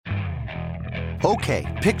Okay,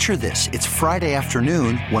 picture this. It's Friday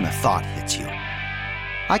afternoon when a thought hits you.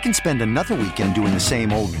 I can spend another weekend doing the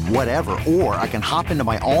same old whatever, or I can hop into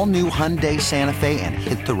my all-new Hyundai Santa Fe and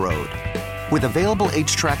hit the road. With available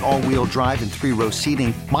H-Track all-wheel drive and 3-row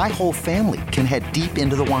seating, my whole family can head deep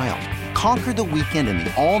into the wild. Conquer the weekend in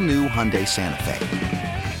the all-new Hyundai Santa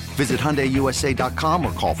Fe. Visit HyundaiUSA.com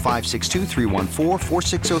or call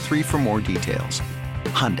 562-314-4603 for more details.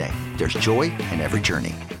 Hyundai, there's joy in every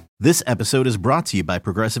journey. This episode is brought to you by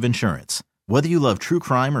Progressive Insurance. Whether you love true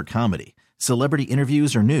crime or comedy, celebrity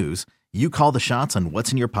interviews or news, you call the shots on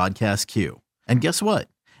what's in your podcast queue. And guess what?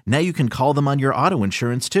 Now you can call them on your auto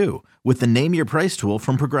insurance too with the Name Your Price tool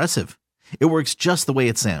from Progressive. It works just the way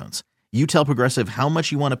it sounds. You tell Progressive how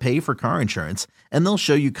much you want to pay for car insurance, and they'll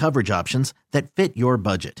show you coverage options that fit your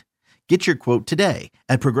budget. Get your quote today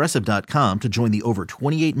at Progressive.com to join the over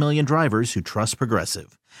 28 million drivers who trust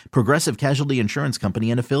Progressive. Progressive Casualty Insurance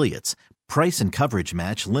Company and Affiliates. Price and coverage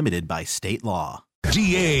match limited by state law.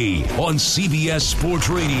 DA on CBS Sports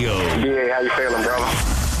Radio. DA, how you feeling, bro?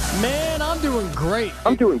 Man, I'm doing great.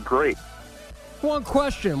 I'm doing great. One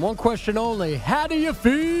question only. How do you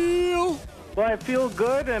feel? Well, I feel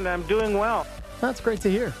good, and I'm doing well. That's great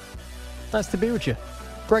to hear. Nice to be with you.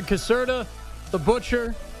 Greg Caserta, the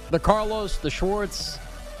Butcher, the Carlos, the Schwartz.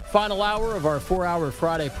 Final hour of our 4-hour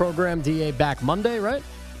Friday program. DA back Monday, right?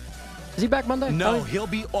 Is he back Monday? No, he'll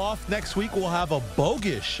be off next week. We'll have a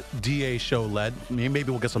bogus DA show led. Maybe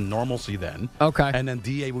we'll get some normalcy then. Okay. And then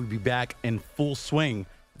DA will be back in full swing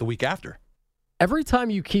the week after. Every time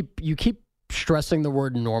you keep stressing the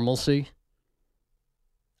word normalcy,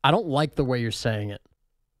 I don't like the way you're saying it.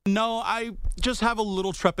 No, I just have a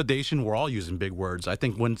little trepidation. We're all using big words. I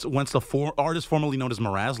think once the artist formerly known as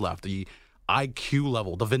Mraz left, the IQ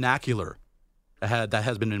level, the vernacular that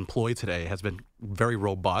has been employed today has been very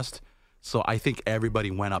robust. So I think everybody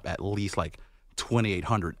went up at least like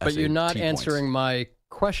 2,800. But you're not answering my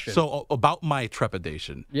question. So about my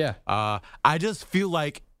trepidation. Yeah. I just feel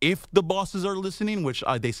like if the bosses are listening, which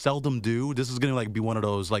they seldom do, this is going to like be one of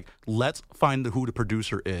those, like, let's find who the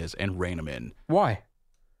producer is and rein him in. Why?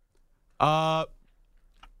 This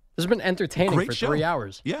has been entertaining for 3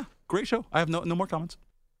 hours. Yeah, great show. I have no more comments.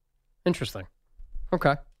 Interesting.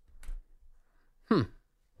 Okay. We'll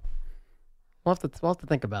have to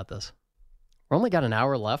think about this. We're only got an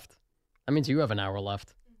hour left. That means you have an hour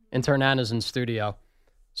left. Intern Anna's in studio.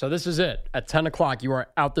 So this is it. At 10 o'clock, you are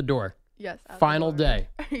out the door. Yes. Final day.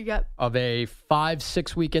 Yep. Of a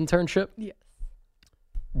 5-6 week internship? Yes.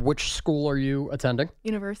 Which school are you attending?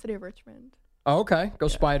 University of Richmond. Oh, okay. Go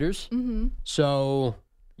Spiders. Mm-hmm. So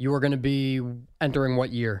you are going to be entering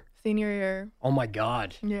what year? Senior year. Oh, my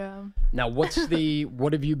God. Yeah. Now, what have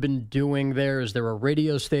you been doing there? Is there a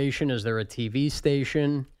radio station? Is there a TV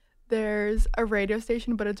station? There's a radio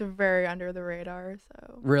station, but it's very under the radar.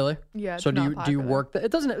 So really? Yeah. So do you work there?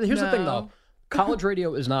 It doesn't. Here's the thing, though. College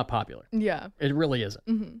radio is not popular. Yeah. It really isn't.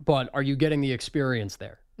 Mm-hmm. But are you getting the experience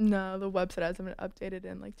there? No, the website hasn't been updated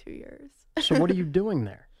in like 2 years. So what are you doing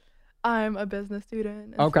there? I'm a business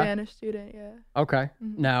student, a Spanish student, yeah. Okay.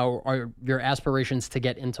 Mm-hmm. Now, are your aspirations to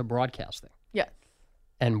get into broadcasting? Yes.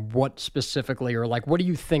 And what specifically, or like, what are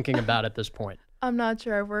you thinking about at this point? I'm not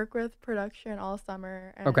sure. I've worked with production all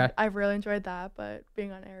summer, and I've really enjoyed that, but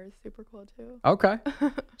being on air is super cool, too. Okay.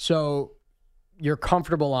 So you're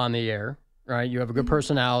comfortable on the air, right? You have a good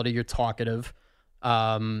personality. You're talkative.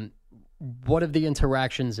 What have the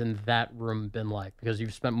interactions in that room been like? Because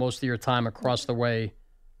you've spent most of your time across the way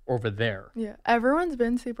over there. Yeah, everyone's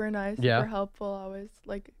been super nice, super helpful, always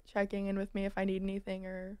like checking in with me if I need anything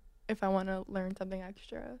or if I want to learn something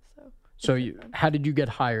extra. So how did you get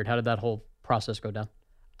hired? How did that whole process go down?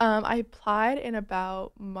 I applied in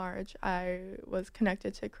about March. I was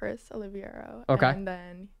connected to Chris Oliviero. Okay. And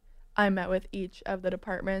then I met with each of the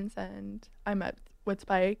departments, and I met with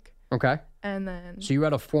Spike. Okay. And then... So you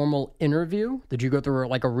had a formal interview? Did you go through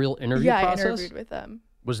like a real interview process? Yeah, I interviewed with them.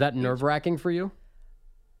 Was that nerve-wracking for you?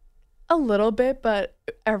 A little bit, but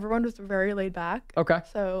everyone was very laid back. Okay.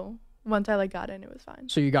 So once I got in, it was fine.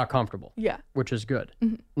 So you got comfortable. Yeah. Which is good.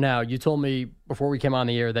 Mm-hmm. Now, you told me before we came on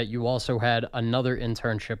the air that you also had another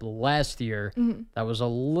internship last year that was a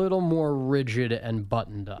little more rigid and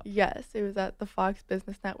buttoned up. Yes, it was at the Fox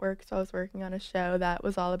Business Network. So I was working on a show that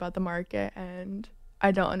was all about the market, and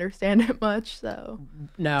I don't understand it much. So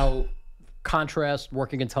now, contrast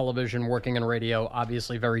working in television, working in radio,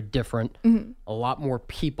 obviously very different. A lot more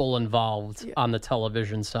people involved on the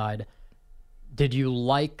television side. Did you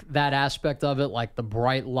like that aspect of it, like the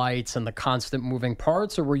bright lights and the constant moving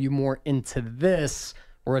parts, or were you more into this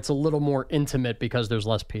where it's a little more intimate because there's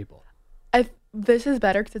less people? This is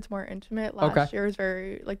better because it's more intimate. Last year was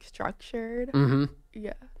very like structured. Mm-hmm.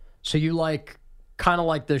 Yeah. So you kind of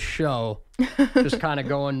like this show, just kind of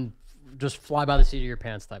going, just fly by the seat of your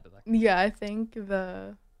pants type of thing. Yeah, I think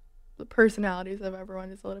the personalities of everyone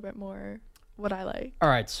is a little bit more what I like. All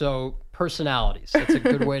right, so personalities. That's a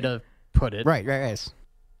good way to put it. Right.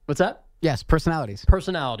 What's that? Yes, personalities.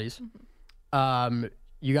 Personalities. Mm-hmm.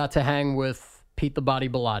 You got to hang with Pete the Body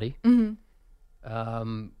Bellotti.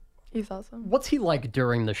 Mm-hmm. He's awesome. What's he like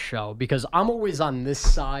during the show? Because I'm always on this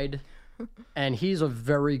side, and he's a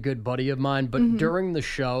very good buddy of mine. But during the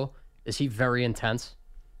show, is he very intense?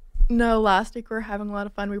 No, last week we were having a lot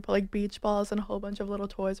of fun. We put like beach balls and a whole bunch of little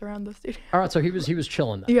toys around the studio. All right, so he was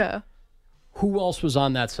chilling then. Yeah. Who else was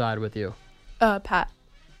on that side with you? Pat.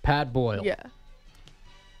 Pat Boyle. Yeah.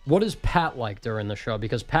 What is Pat like during the show?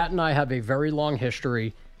 Because Pat and I have a very long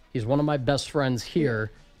history. He's one of my best friends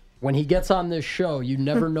here. When he gets on this show, you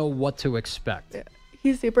never know what to expect. Yeah.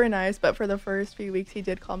 He's super nice, but for the first few weeks, he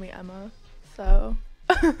did call me Emma. So.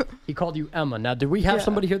 He called you Emma. Now, did we have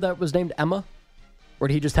somebody here that was named Emma? Or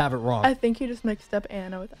did he just have it wrong? I think he just mixed up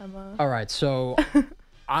Anna with Emma. All right, so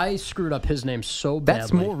I screwed up his name so badly.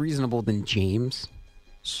 That's more reasonable than James.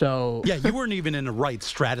 So Yeah, you weren't even in the right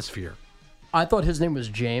stratosphere. I thought his name was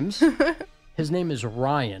James. His name is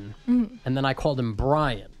Ryan, and then I called him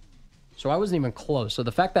Brian. So I wasn't even close. So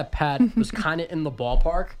the fact that Pat was kind of in the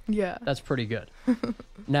ballpark, that's pretty good.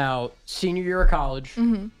 Now, senior year of college,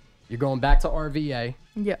 you're going back to RVA.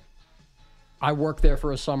 Yeah. I worked there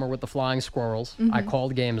for a summer with the Flying Squirrels. I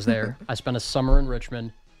called games there. I spent a summer in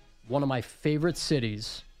Richmond. One of my favorite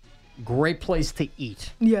cities. Great place to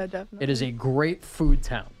eat. Yeah, definitely. It is a great food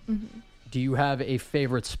town. Do you have a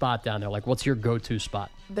favorite spot down there? Like, what's your go-to spot?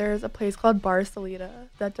 There's a place called Bar Salida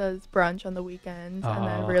that does brunch on the weekends and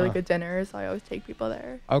then really good dinners. So I always take people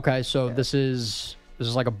there. Okay, so this is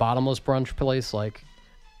like a bottomless brunch place? Like,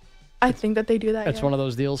 I think that they do that, it's one of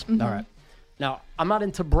those deals? All right. Now, I'm not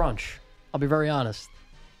into brunch. I'll be very honest.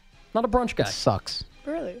 Not a brunch guy. It sucks.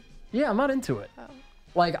 Really? Yeah, I'm not into it. Oh.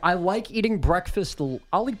 Like, I like eating breakfast.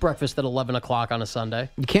 I'll eat breakfast at 11 o'clock on a Sunday.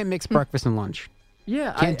 You can't mix breakfast and lunch.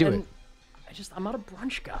 Yeah. Can't do it. I'm not a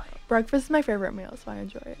brunch guy. Breakfast is my favorite meal, so I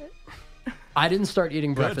enjoy it. I didn't start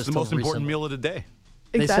eating breakfast It's the most important recently. meal of the day.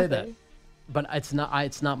 They Exactly. say that. But it's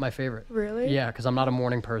not my favorite. Really? Yeah, because I'm not a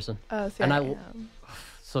morning person. Oh, see, And I I am.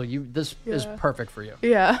 So this is perfect for you.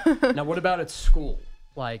 Yeah. Now, what about at school?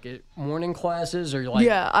 Like morning classes, or like?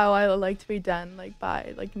 Yeah, I like to be done like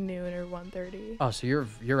by like noon or 1:30. Oh, so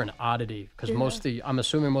you're an oddity because I'm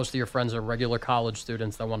assuming most of your friends are regular college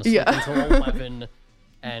students that want to sleep until 11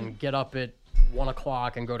 and get up at 1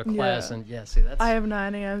 o'clock and go to class. And see that's. I have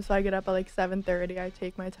 9 a.m. so I get up at like 7:30. I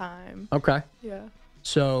take my time. Okay. Yeah.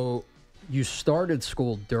 So you started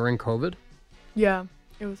school during COVID? Yeah.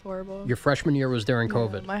 It was horrible. Your freshman year was during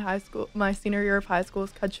COVID. My senior year of high school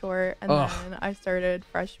was cut short, and then I started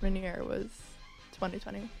freshman year was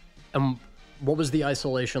 2020. And what was the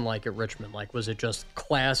isolation like at Richmond? Like, was it just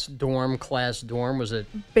class, dorm? Was it?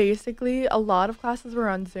 Basically, a lot of classes were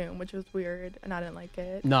on Zoom, which was weird, and I didn't like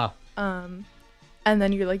it. No. And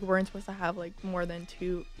then you like weren't supposed to have like more than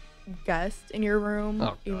 2 guests in your room,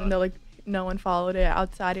 even though like no one followed it.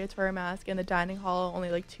 Outside, you had to wear a mask. In the dining hall,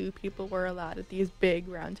 only like 2 people were allowed at these big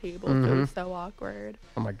round tables. It was so awkward.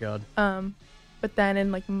 Oh my god. But then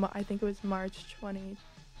in like I think it was March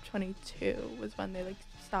 2022 was when they like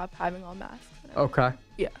stopped having all masks. Okay.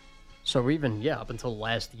 Yeah. So even up until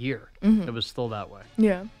last year, it was still that way.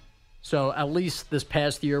 Yeah. So at least this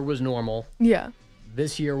past year was normal. Yeah.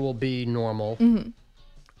 This year will be normal.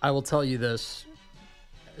 I will tell you this: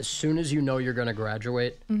 as soon as you know you're going to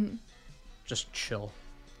graduate, just chill.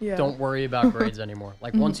 Yeah. Don't worry about grades anymore.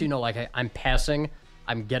 Like once you know, like, hey, I'm passing,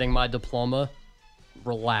 I'm getting my diploma,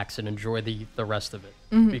 relax and enjoy the rest of it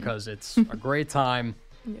because it's a great time.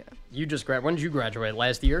 Yeah. You just when did you graduate?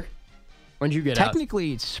 Last year? When did you get out?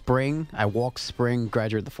 Technically, it's spring. I walk spring,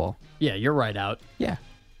 graduate the fall. Yeah, you're right out. Yeah.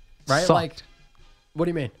 Right? Sucked. Like, what do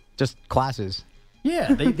you mean? Just classes.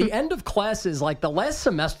 Yeah, the end of classes, like the last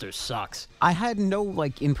semester sucks. I had no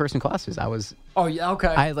like in-person classes. Oh, yeah, okay.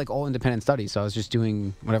 I had like all independent studies, so I was just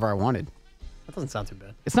doing whatever I wanted. That doesn't sound too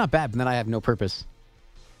bad. It's not bad, but then I have no purpose.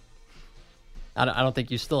 I don't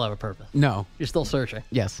think you still have a purpose. No. You're still searching.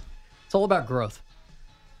 Yes. It's all about growth.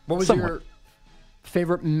 What was your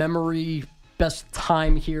favorite memory, best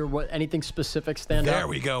time here? Anything specific stand out? There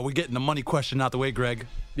we go. We're getting the money question out the way, Greg.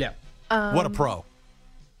 Yeah. What a pro.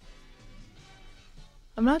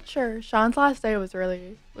 I'm not sure. Sean's last day was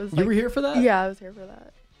You were here for that? Yeah, I was here for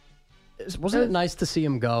that. Wasn't it nice to see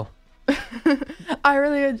him go?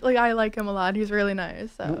 I like him a lot. He's really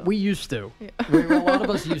nice. So. We used to. Yeah. A lot of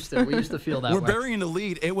us used to. We used to feel that We're way. burying the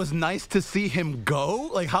lead. It was nice to see him go.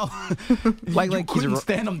 Like how you couldn't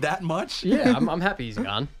stand him that much. Yeah, I'm happy he's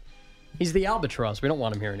gone. He's the albatross. We don't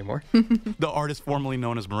want him here anymore. The artist formerly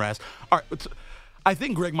known as Mraz. All right, I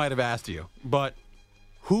think Greg might have asked you, but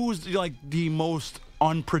who's like the most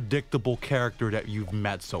unpredictable character that you've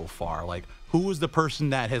met so far? Like, who is the person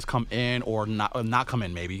that has come in or not come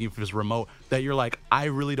in, maybe if it's remote, that you're like, I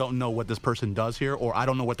really don't know what this person does here, or I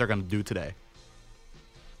don't know what they're going to do today?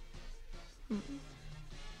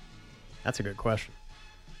 That's a good question.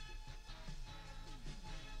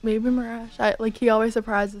 Maybe Marash. He always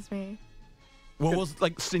surprises me. What was,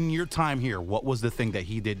 like, in your time here, what was the thing that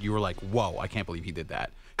he did you were like, whoa, I can't believe he did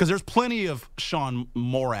that? Because there's plenty of Sean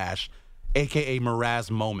Morash, a.k.a. Mraz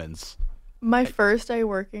moments. My first day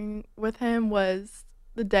working with him was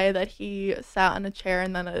the day that he sat on a chair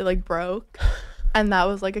and then it, broke. And that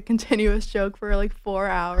was, a continuous joke for, 4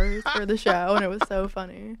 hours for the show, and it was so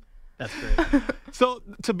funny. That's great. So,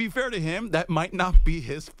 to be fair to him, that might not be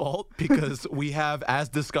his fault because we have, as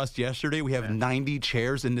discussed yesterday, we have 90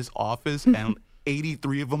 chairs in this office and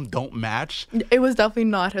 83 of them don't match. It was definitely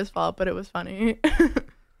not his fault, but it was funny.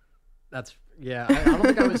 Yeah, I don't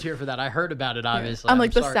think I was here for that. I heard about it, obviously. I'm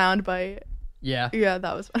the sound bite. Yeah. Yeah,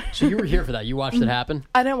 that was funny. So you were here for that. You watched it happen?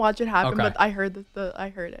 I didn't watch it happen, Okay. but I heard I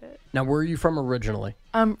heard it. Now, where are you from originally?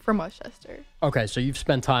 I'm from Westchester. Okay, so you've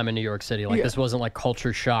spent time in New York City. This wasn't like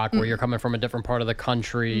culture shock where you're coming from a different part of the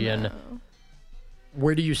country. No. And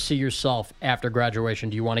where do you see yourself after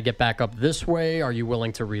graduation? Do you want to get back up this way? Are you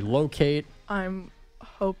willing to relocate? I'm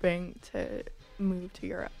hoping to move to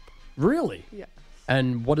Europe. Really? Yeah.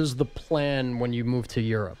 And what is the plan when you move to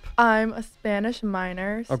Europe? I'm a Spanish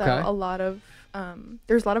minor, so Okay. there's a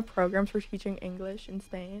lot of programs for teaching English in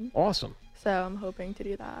Spain. Awesome. So I'm hoping to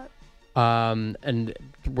do that. And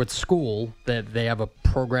with school, they have a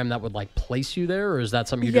program that would place you there, or is that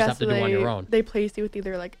something you just have to do on your own? They place you with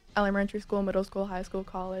either elementary school, middle school, high school,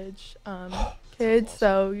 college kids. Awesome.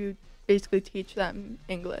 So you basically teach them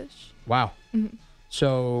English. Wow. Mm-hmm.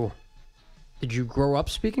 So, did you grow up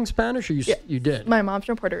speaking Spanish, or you did? My mom's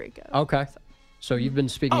from Puerto Rico. Okay. So you've been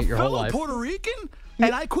speaking it your whole life. Puerto Rican?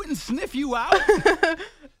 And I couldn't sniff you out?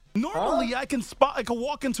 Normally, I can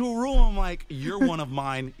walk into a room, I'm like, you're one of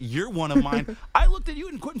mine, you're one of mine. I looked at you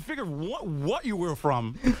and couldn't figure what you were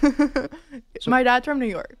from. My dad's from New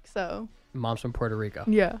York, so. Mom's from Puerto Rico.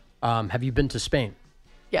 Yeah. Have you been to Spain?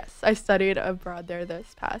 Yes, I studied abroad there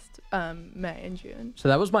this past May and June. So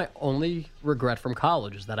that was my only regret from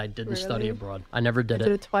college is that I didn't study abroad. I never did it. I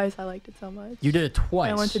did it twice. I liked it so much. You did it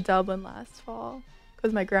twice? I went to Dublin last fall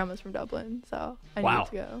because my grandma's from Dublin, so I needed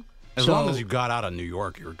to go. As long as you got out of New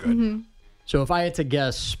York, you were good. Mm-hmm. So if I had to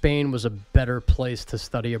guess, Spain was a better place to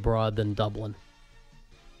study abroad than Dublin.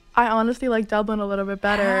 I honestly like Dublin a little bit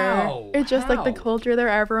better. How? It's just the culture there.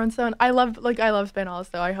 Everyone's so. I love Spain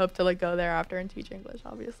also. I hope to go there after and teach English,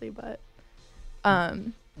 obviously. But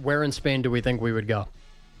where in Spain do we think we would go?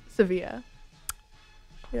 Sevilla.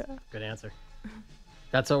 Yeah. Good answer.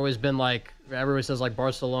 That's always been everybody says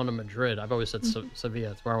Barcelona, Madrid. I've always said Sevilla.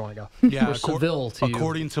 That's where I want to go. Yeah, or Seville to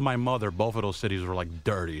according to my mother, both of those cities were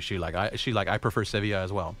dirty. I prefer Sevilla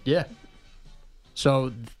as well. Yeah.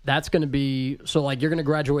 So that's going to be you're going to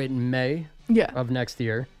graduate in May of next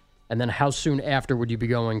year, and then how soon after would you be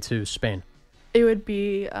going to Spain? It would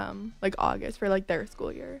be August for their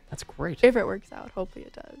school year. That's great. If it works out, hopefully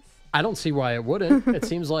it does. I don't see why it wouldn't. It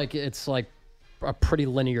seems like it's a pretty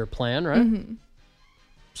linear plan, right? Mm-hmm.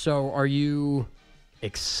 So are you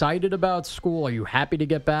excited about school? Are you happy to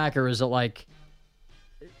get back, or is it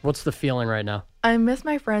what's the feeling right now? I miss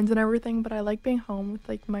my friends and everything, but I like being home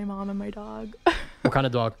with my mom and my dog. What kind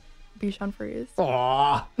of dog? Bichon Frise.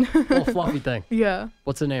 Aw, little fluffy thing. Yeah.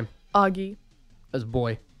 What's the name? Augie. As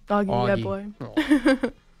boy. Augie, yeah, boy.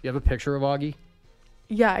 You have a picture of Augie?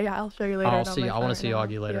 Yeah, I'll show you later. I want to see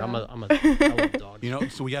Augie later. Yeah. I love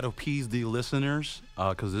dogs. So we got to appease the listeners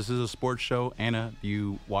because this is a sports show. Anna, do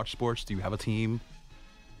you watch sports? Do you have a team?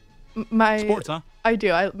 Sports, huh? I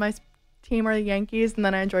do. My team are the Yankees, and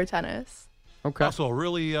then I enjoy tennis. Okay. Also, a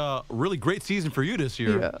really great season for you this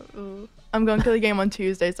year. Yeah. I'm going to the game on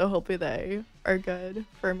Tuesday, so hopefully they are good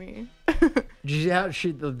for me. Did you see how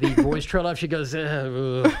the voice trailed up? She goes,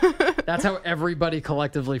 that's how everybody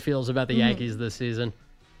collectively feels about the Yankees this season.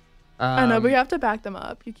 I know, but you have to back them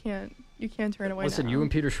up. You can't turn away. Listen, now. you and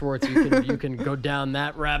Peter Schwartz, you can go down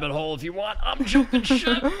that rabbit hole if you want. I'm jumping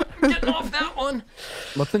ship. I'm getting off that one.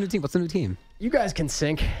 What's the new team? You guys can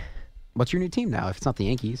sink. What's your new team now? If it's not the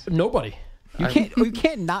Yankees, Nobody. you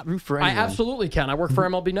can't not root for anyone. I absolutely can. I work for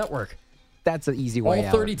MLB Network. that's an easy way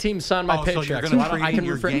All 30 teams sign my So you're paycheck. gonna So I can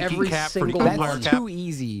your root for Yankee every cap for the single umpire one. That's cap? too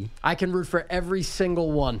easy. I can root for every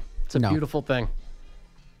single one. It's a No. beautiful thing.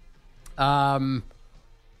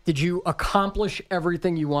 Did you accomplish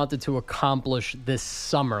everything you wanted to accomplish this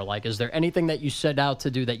summer? Like, is there anything that you set out to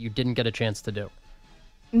do that you didn't get a chance to do?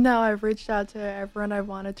 No, I've reached out to everyone I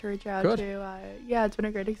wanted to reach out Good. to. Yeah, it's been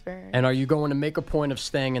a great experience. And are you going to make a point of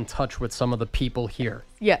staying in touch with some of the people here?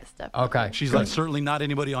 Yes, definitely. Okay. She's like, certainly not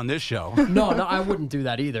anybody on this show. No, I wouldn't do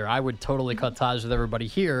that either. I would totally cut ties with everybody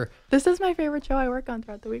here. This is my favorite show I work on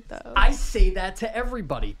throughout the week, though. I say that to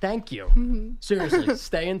everybody. Thank you. Seriously,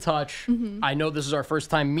 stay in touch. I know this is our first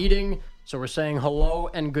time meeting, so we're saying hello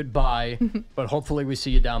and goodbye, but hopefully we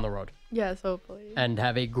see you down the road. Yes, hopefully. And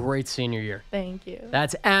have a great senior year. Thank you.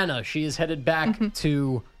 That's Anna. She is headed back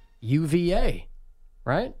to UVA,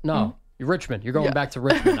 right? No, Richmond. You're going back to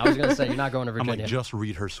Richmond. I was going to say you're not going to I'm Virginia. like, just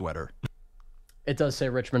read her sweater. It does say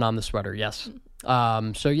Richmond on the sweater, yes.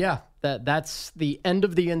 So, yeah, that's the end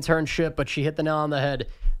of the internship, but she hit the nail on the head.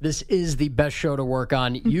 This is the best show to work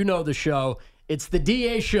on. You know the show. It's the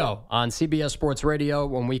DA Show on CBS Sports Radio.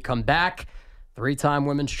 When we come back, three-time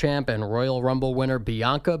women's champ and Royal Rumble winner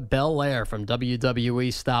Bianca Belair from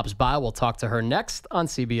WWE stops by. We'll talk to her next on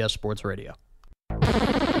CBS Sports Radio.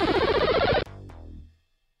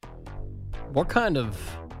 What kind of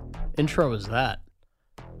intro is that?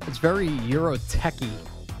 It's very Euro-techy.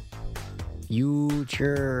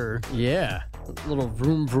 Future. Yeah, a little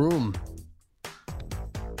vroom vroom.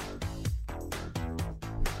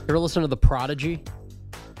 You ever listen to The Prodigy?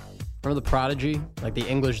 Remember The Prodigy? Like the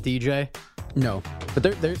English DJ? No. But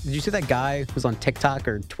did you see that guy who's on TikTok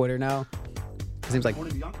or Twitter now? His name's like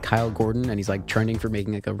Kyle Gordon, and he's like trending for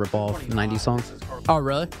making like a rip-off 90s song. Oh,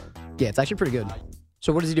 really? Yeah, it's actually pretty good.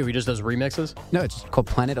 So what does he do? He just does remixes? No, it's called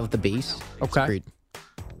Planet of the Bass. It's Okay. great.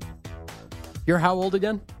 You're how old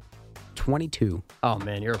again? 22. Oh,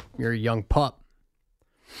 man, you're a young pup.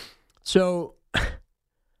 So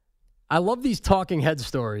I love these talking head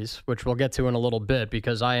stories, which we'll get to in a little bit,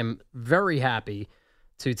 because I am very happy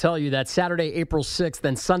to tell you that Saturday, April 6th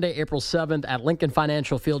and Sunday, April 7th at Lincoln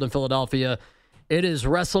Financial Field in Philadelphia, it is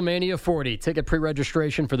WrestleMania 40. Ticket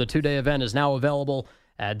pre-registration for the two-day event is now available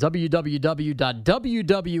at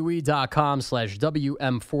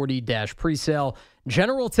www.wwe.com/WM40-presale.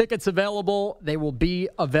 General tickets available. They will be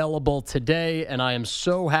available today, and I am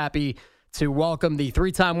so happy to welcome the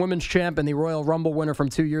three-time women's champ and the Royal Rumble winner from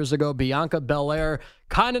 2 years ago, Bianca Belair.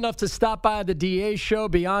 Kind enough to stop by the DA show.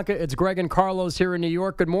 Bianca, it's Greg and Carlos here in New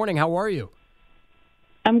York. Good morning. How are you?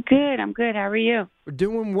 I'm good. How are you? We're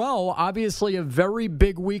doing well. Obviously, a very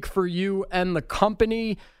big week for you and the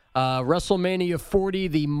company. WrestleMania 40,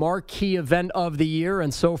 the marquee event of the year,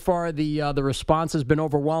 and so far the response has been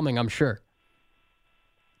overwhelming, I'm sure.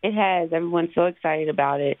 It has. Everyone's so excited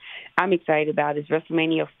about it. I'm excited about it. It's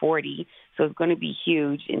WrestleMania 40, so it's going to be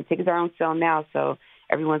huge. And tickets are on sale now, so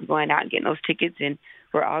everyone's going out and getting those tickets, and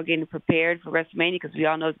we're all getting prepared for WrestleMania because we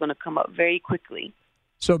all know it's going to come up very quickly.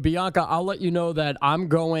 So, Bianca, I'll let you know that I'm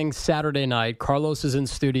going Saturday night. Carlos is in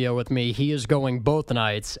studio with me. He is going both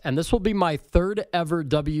nights, and this will be my third ever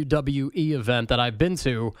WWE event that I've been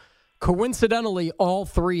to. Coincidentally, all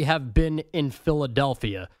three have been in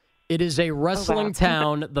Philadelphia. It is a wrestling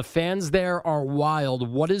town. The fans there are wild.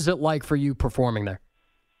 What is it like for you performing there?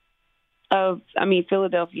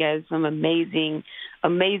 Philadelphia has some amazing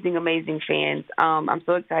fans. I'm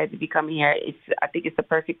so excited to be coming here. I think it's the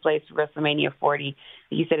perfect place for WrestleMania 40.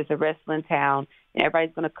 You said it's a wrestling town, and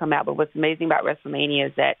everybody's going to come out. But what's amazing about WrestleMania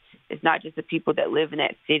is that it's not just the people that live in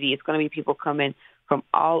that city. It's going to be people coming from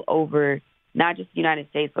all over, not just the United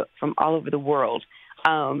States, but from all over the world.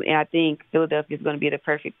 And I think Philadelphia is going to be the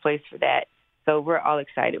perfect place for that. So we're all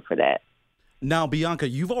excited for that. Now, Bianca,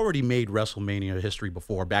 you've already made WrestleMania history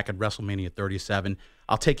before, back at WrestleMania 37.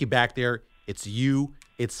 I'll take you back there. It's you.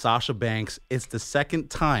 It's Sasha Banks. It's the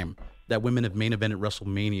second time that women have main evented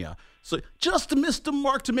WrestleMania. So just to miss the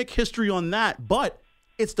mark to make history on that. But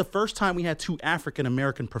it's the first time we had two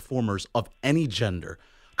African-American performers of any gender.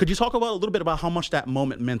 Could you talk about a little bit about how much that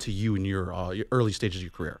moment meant to you in your early stages of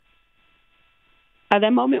your career? That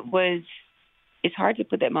moment it's hard to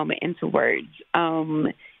put that moment into words.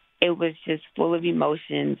 It was just full of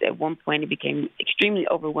emotions. At one point, it became extremely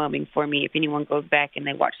overwhelming for me. If anyone goes back and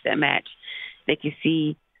they watch that match, they can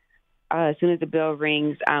see as soon as the bell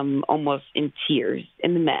rings, I'm almost in tears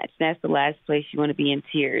in the match. That's the last place you want to be in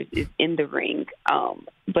tears, is in the ring.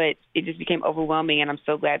 But it just became overwhelming, and I'm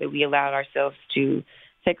so glad that we allowed ourselves to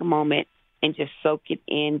take a moment and just soak it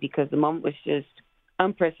in, because the moment was just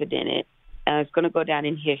unprecedented. It's going to go down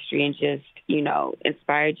in history and just,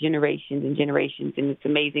 inspire generations and generations. And it's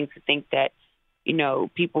amazing to think that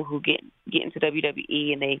people who get into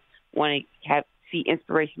WWE and they want to see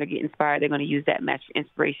inspiration or get inspired, they're going to use that match for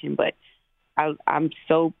inspiration. But I'm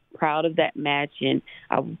so proud of that match, and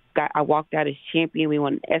I walked out as champion. We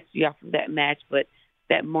won an SG off of that match, but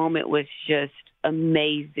that moment was just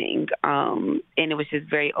amazing, and it was just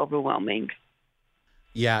very overwhelming.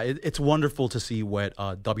 Yeah, it's wonderful to see what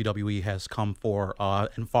WWE has come for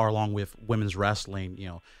and far along with women's wrestling.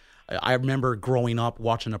 I remember growing up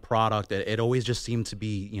watching a product. It always just seemed to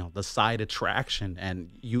be, the side attraction, and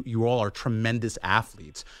you all are tremendous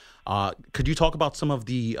athletes. Could you talk about some of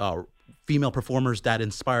the female performers that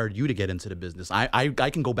inspired you to get into the business? I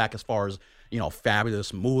can go back as far as,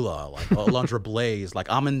 Fabulous Moolah, like Alundra Blaze. Like,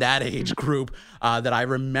 I'm in that age group that I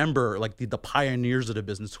remember, like the pioneers of the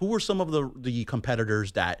business. Who were some of the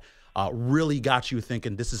competitors that really got you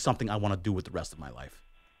thinking, this is something I want to do with the rest of my life?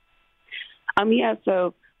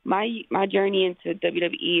 So my journey into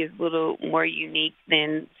WWE is a little more unique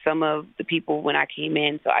than some of the people when I came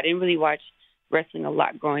in. So I didn't really watch wrestling a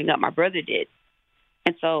lot growing up. My brother did.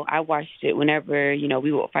 And so I watched it whenever,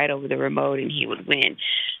 we would fight over the remote and he would win.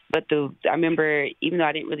 But I remember, even though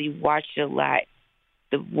I didn't really watch it a lot,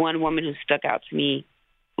 the one woman who stuck out to me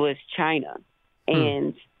was Chyna.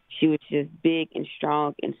 And she was just big and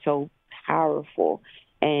strong and so powerful.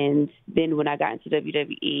 And then when I got into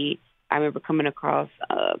WWE, I remember coming across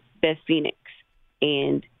Beth Phoenix,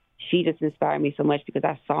 and she just inspired me so much because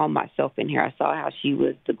I saw myself in her. I saw how she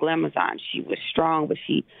was the glamazon. She was strong, but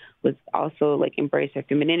she was also like embraced her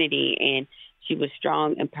femininity, and she was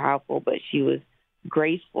strong and powerful, but she was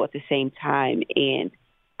graceful at the same time. And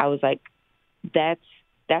I was like, that's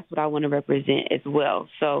what I want to represent as well.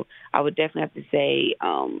 So I would definitely have to say,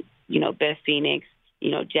 Beth Phoenix,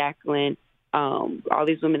 Jacqueline, all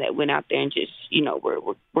these women that went out there and just,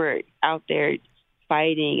 were out there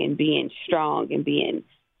fighting and being strong and being,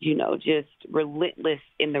 just relentless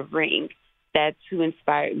in the ring. That's who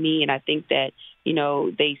inspired me. And I think that,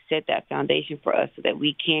 they set that foundation for us so that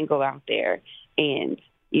we can go out there and,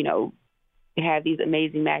 have these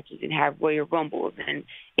amazing matches and have Royal Rumbles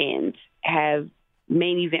and have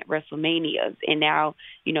main event WrestleManias. And now,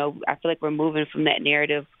 I feel like we're moving from that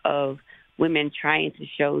narrative of women trying to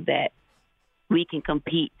show that we can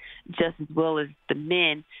compete just as well as the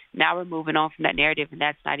men. Now we're moving on from that narrative, and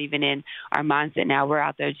that's not even in our mindset now. We're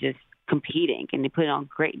out there just competing and putting on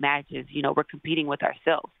great matches. We're competing with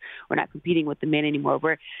ourselves. We're not competing with the men anymore.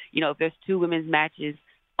 We're, if there's two women's matches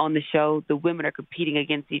on the show, the women are competing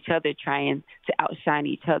against each other, trying to outshine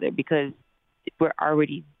each other because we're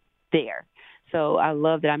already there. So I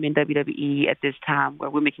love that I'm in WWE at this time where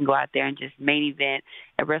women can go out there and just main event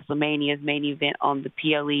at WrestleManias, main event on the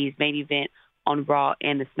PLEs, main event on Raw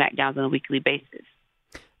and the SmackDowns on a weekly basis.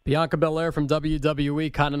 Bianca Belair from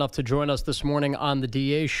WWE, kind enough to join us this morning on the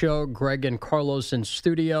DA show. Greg and Carlos in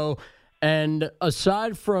studio. And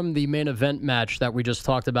aside from the main event match that we just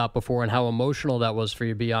talked about before and how emotional that was for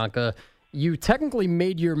you, Bianca, you technically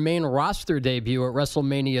made your main roster debut at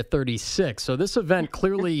WrestleMania 36. So this event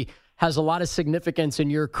clearly has a lot of significance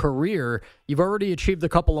in your career. You've already achieved a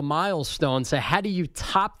couple of milestones. So how do you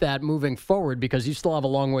top that moving forward? Because you still have a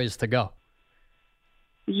long ways to go.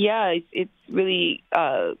 Yeah, it's really,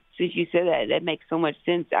 since you said that, that makes so much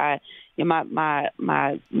sense. My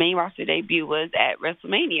main roster debut was at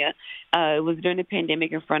WrestleMania. It was during the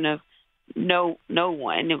pandemic in front of no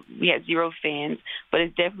one. We had zero fans, but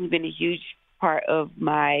it's definitely been a huge part of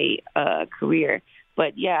my career.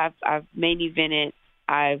 But yeah, I've main evented.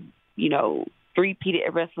 I've three-peated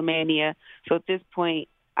at WrestleMania. So at this point,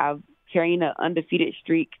 I'm carrying an undefeated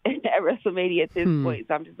streak at WrestleMania at this point.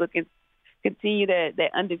 So I'm just looking to continue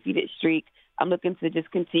that undefeated streak. I'm looking to just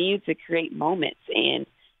continue to create moments and,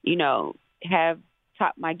 have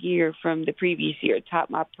top my gear from the previous year, top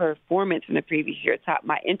my performance from the previous year, top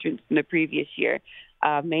my entrance from the previous year.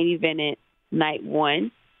 Main evented night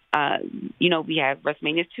one. We have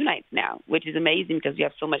WrestleMania 2 nights now, which is amazing because we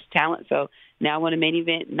have so much talent. So now I want to main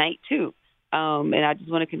event night 2. And I just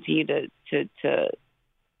want to continue to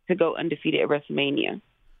go undefeated at WrestleMania.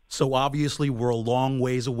 So obviously we're a long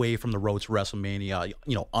ways away from the road to WrestleMania.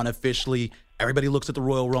 Unofficially, everybody looks at the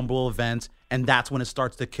Royal Rumble event, and that's when it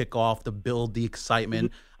starts to kick off, to build the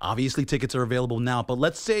excitement. Obviously, tickets are available now. But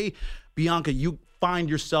let's say, Bianca, you find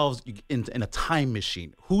yourselves in a time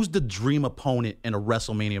machine. Who's the dream opponent in a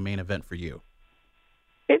WrestleMania main event for you?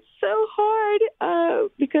 It's so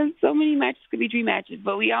hard because so many matches could be dream matches.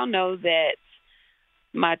 But we all know that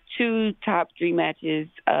my 2 top dream matches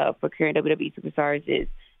for current WWE superstars is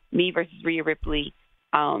me versus Rhea Ripley.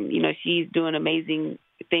 She's doing amazing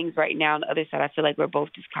things right now. On the other side, I feel like we're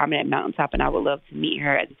both just climbing at mountaintop, and I would love to meet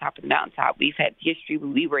her at the top of the mountaintop. We've had history.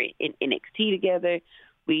 We were in NXT together.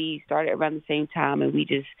 We started around the same time, and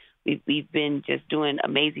we've been just doing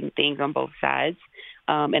amazing things on both sides.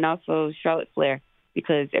 And also Charlotte Flair,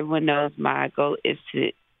 because everyone knows my goal is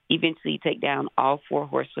to eventually take down all 4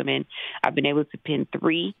 horsewomen. I've been able to pin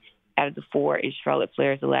 3 out of the 4, and Charlotte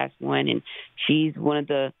Flair is the last one, and she's one of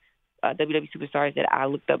the WWE superstars that I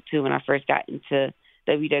looked up to when I first got into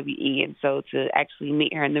WWE. And so to actually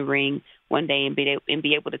meet her in the ring one day and be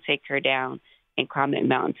able to take her down and climb that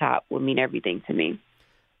mountaintop will mean everything to me.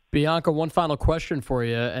 Bianca, one final question for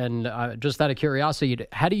you, and just out of curiosity,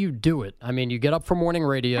 how do you do it? I mean, you get up for morning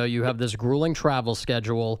radio, you have this grueling travel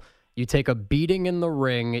schedule, you take a beating in the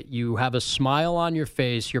ring, you have a smile on your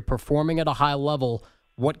face, you're performing at a high level.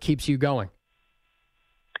 What keeps you going?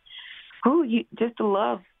 Just the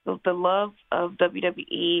love of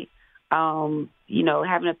WWE,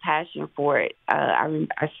 having a passion for it.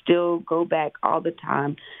 I still go back all the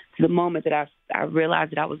time to the moment that I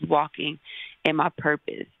realized that I was walking in my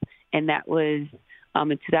purpose. And that was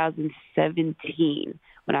in 2017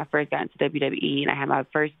 when I first got into WWE, and I had my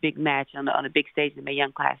first big match on a big stage in the Mae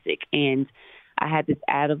Young Classic. And I had this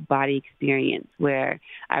out-of-body experience where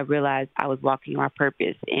I realized I was walking in my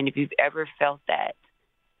purpose. And if you've ever felt that,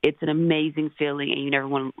 it's an amazing feeling, and you never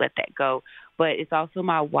want to let that go. But it's also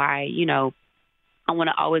my why. I want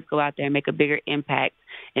to always go out there and make a bigger impact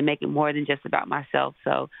and make it more than just about myself.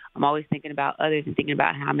 So I'm always thinking about others and thinking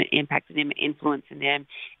about how I'm impacting them and influencing them.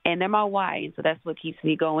 And they're my why. And so that's what keeps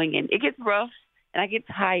me going. And it gets rough and I get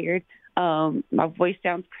tired. My voice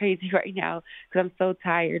sounds crazy right now because I'm so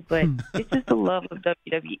tired. But it's just the love of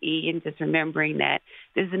WWE and just remembering that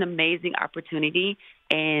this is an amazing opportunity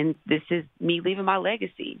and this is me leaving my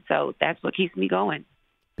legacy. So that's what keeps me going.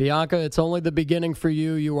 Bianca, it's only the beginning for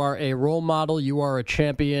you. You are a role model, you are a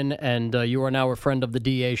champion, and you are now a friend of the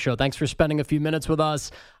DA Show. Thanks for spending a few minutes with us.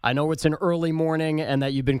 I know it's an early morning and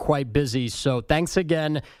that you've been quite busy, so thanks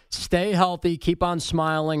again. Stay healthy, keep on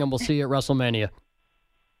smiling, and we'll see you at WrestleMania.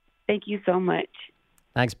 Thank you so much.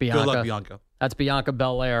 Thanks, Bianca. Good luck, Bianca. That's Bianca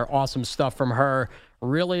Belair. Awesome stuff from her.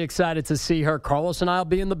 Really excited to see her. Carlos and I will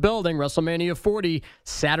be in the building. WrestleMania 40,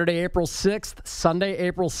 Saturday, April 6th, Sunday,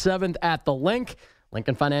 April 7th at the Link.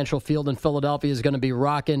 Lincoln Financial Field in Philadelphia is going to be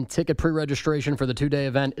rocking. Ticket pre-registration for the 2-day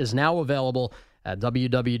event is now available at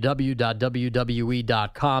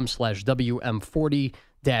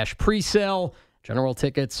www.WWE.com/WM40-presale. General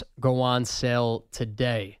tickets go on sale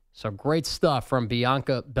today. So great stuff from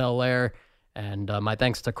Bianca Belair. And my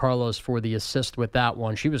thanks to Carlos for the assist with that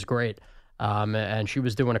one. She was great. And she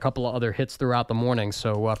was doing a couple of other hits throughout the morning.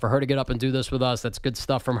 So for her to get up and do this with us, that's good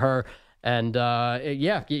stuff from her. And,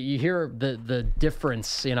 you hear the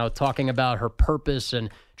difference, talking about her purpose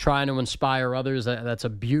and trying to inspire others. That's a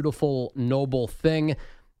beautiful, noble thing.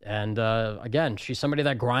 And, again, she's somebody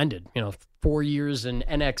that grinded, 4 years in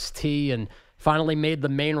NXT and finally made the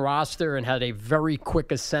main roster and had a very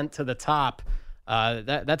quick ascent to the top.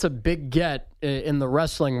 That's a big get in the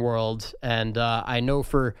wrestling world. And I know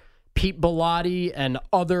for Pete Bellotti and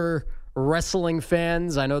other wrestling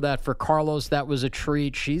fans, I know that for Carlos, that was a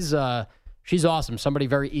treat. She's awesome. Somebody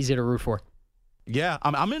very easy to root for. Yeah,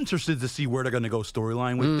 I'm interested to see where they're going to go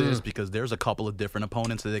storyline with this because there's a couple of different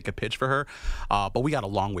opponents that they could pitch for her. But we got a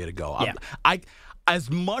long way to go. Yeah.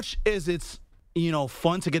 As much as it's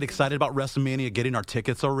fun to get excited about WrestleMania, getting our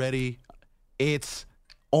tickets already, it's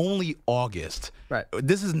only August. Right.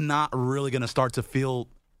 This is not really going to start to feel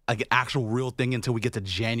like an actual real thing until we get to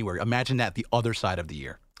January. Imagine that the other side of the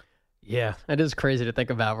year. Yeah, it is crazy to think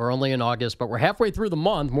about. We're only in August, but we're halfway through the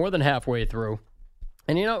month, more than halfway through.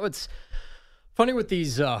 And, it's funny with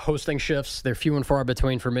these hosting shifts. They're few and far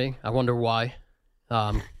between for me. I wonder why.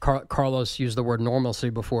 Carlos used the word normalcy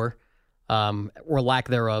before, or lack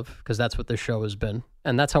thereof, because that's what this show has been.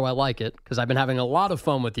 And that's how I like it, because I've been having a lot of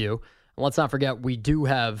fun with you. And let's not forget, we do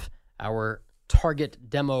have our Target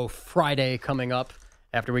Demo Friday coming up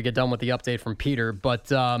after we get done with the update from Peter.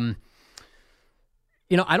 But, I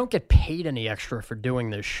don't get paid any extra for doing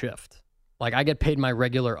this shift. Like, I get paid my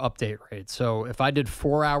regular update rate. So if I did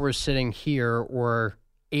 4 hours sitting here or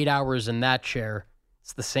 8 hours in that chair,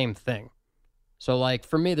 it's the same thing. So,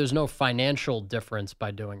 for me, there's no financial difference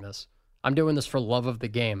by doing this. I'm doing this for love of the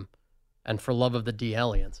game and for love of the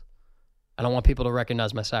D-Aliens. I don't want people to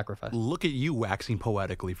recognize my sacrifice. Look at you waxing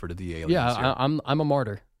poetically for the D-Aliens. Yeah, I'm a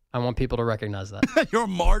martyr. I want people to recognize that. You're a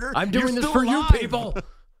martyr? I'm doing this for you people. It's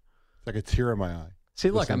like a tear in my eye. See,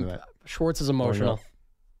 look, Schwartz is emotional.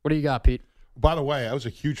 What do you got, Pete? By the way, I was a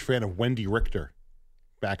huge fan of Wendy Richter.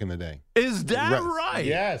 back in the day. Is that right?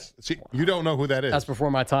 Yes. See, you don't know who that is. That's before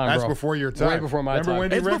my time, That's bro. before your time. Way before my Remember time.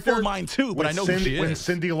 Wendy It's Richter? before mine, too, but I know who she When is.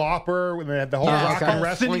 Cyndi Lauper, when they had the whole Yeah, rock okay. and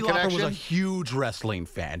wrestling Cyndi Lauper connection. was a huge wrestling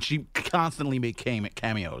fan. She constantly made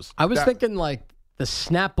cameos. I was thinking like the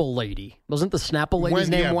Snapple lady. Wasn't the Snapple lady's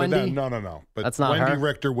name but Wendy? no. But That's not Wendy her?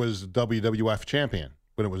 Richter was WWF champion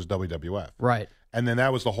when it was WWF. Right. And then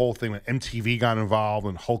that was the whole thing when MTV got involved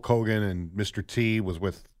and Hulk Hogan and Mr. T was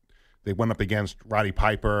with, they went up against Roddy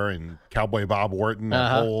Piper and Cowboy Bob Orton,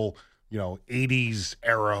 that whole, 80s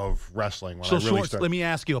era of wrestling. When So, I really Shorts, started. let me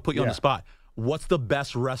ask you, I'll put you on the spot. What's the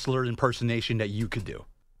best wrestler impersonation that you could do?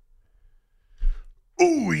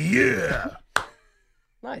 Oh, yeah.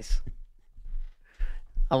 Nice.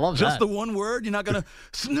 I love Just that. the one word? You're not going to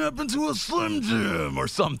snap into a Slim Jim or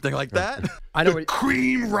something like that? I know The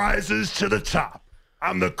cream rises to the top.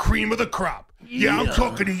 I'm the cream of the crop. Yeah, I'm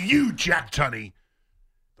talking to you, Jack Tunney.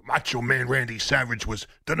 The Macho Man Randy Savage was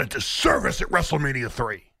done a disservice at WrestleMania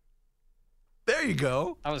 3. There you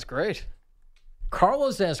go. That was great.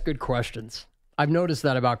 Carlos asked good questions. I've noticed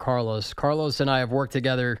that about Carlos. Carlos and I have worked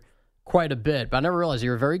together quite a bit, but I never realized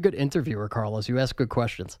you're a very good interviewer, Carlos. You ask good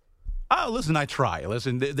questions. Oh, listen, I try.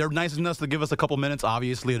 Listen, they're nice enough to give us a couple minutes.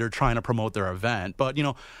 Obviously, they're trying to promote their event. But,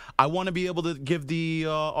 I want to be able to give the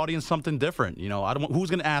audience something different. I don't want, who's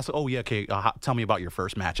going to ask, oh, yeah, okay, tell me about your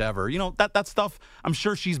first match ever. That stuff, I'm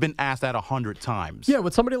sure she's been asked that 100 times. Yeah,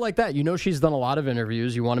 with somebody like that, she's done a lot of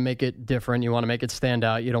interviews. You want to make it different. You want to make it stand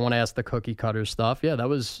out. You don't want to ask the cookie cutter stuff. Yeah, that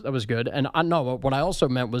was good. And I know what I also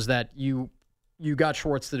meant was that you got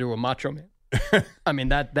Schwartz to do a Macho Man. I mean,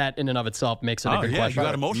 that in and of itself makes it a good question. You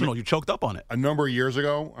got emotional. You choked up on it. A number of years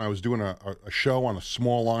ago, I was doing a show on a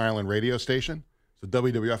small Long Island radio station. The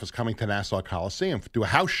WWF is coming to Nassau Coliseum to do a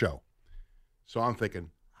house show. So I'm thinking,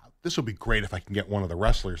 this would be great if I can get one of the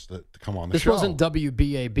wrestlers to come on the show. This wasn't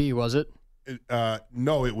WBAB, was it?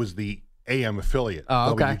 No, it was the AM affiliate,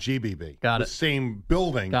 Oh, okay. WGBB. Got it. The same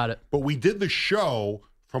building. Got it. But we did the show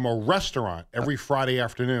from a restaurant every Friday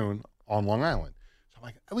afternoon on Long Island. I'm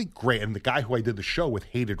like, that'd be great. And the guy who I did the show with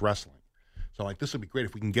hated wrestling. So I'm like, this would be great.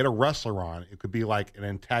 If we can get a wrestler on, it could be like an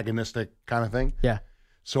antagonistic kind of thing. Yeah.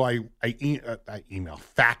 So I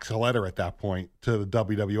fax a letter at that point to the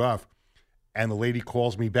WWF. And the lady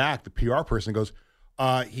calls me back. The PR person goes,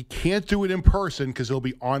 he can't do it in person because he'll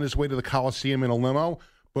be on his way to the Coliseum in a limo.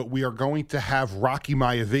 But we are going to have Rocky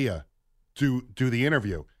Maivia do the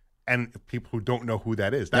interview. And people who don't know who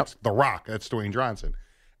that is, that's The Rock. That's Dwayne Johnson.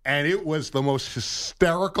 And it was the most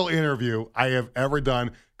hysterical interview I have ever done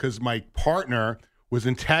because my partner was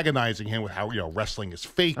antagonizing him with how, wrestling is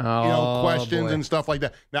fake, questions and stuff like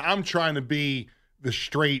that. Now, I'm trying to be the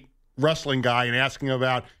straight wrestling guy and asking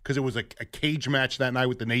about, because it was a cage match that night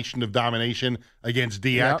with the Nation of Domination against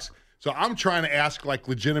DX. Yep. So I'm trying to ask,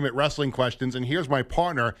 legitimate wrestling questions, and here's my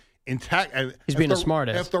partner. He's being a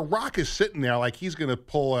smartass. If The Rock is sitting there like he's going to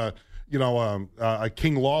pull a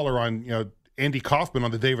King Lawler on, Andy Kaufman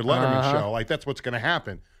on the David Letterman show. That's what's going to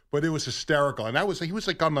happen. But it was hysterical. And he was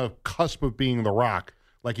on the cusp of being The Rock.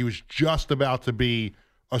 He was just about to be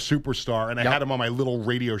a superstar. And I had him on my little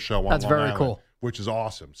radio show on That's Long very Island, cool. which is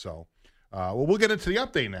awesome. So, we'll get into the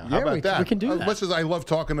update now. How about that? We can do that. As much as I love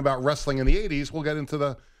talking about wrestling in the 80s, we'll get into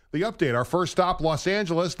the update. Our first stop, Los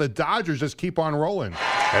Angeles. The Dodgers just keep on rolling.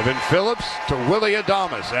 Evan Phillips to Willie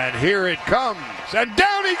Adames. And here it comes. And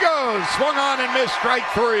down he goes. Swung on and missed strike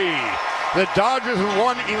 3. The Dodgers have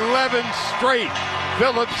won 11 straight.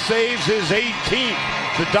 Phillips saves his 18th.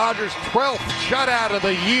 The Dodgers' 12th shutout of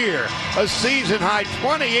the year. A season-high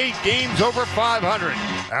 28 games over 500.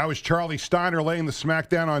 That was Charlie Steiner laying the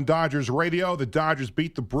smackdown on Dodgers radio. The Dodgers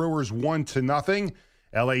beat the Brewers 1-0.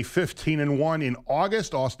 LA 15-1 in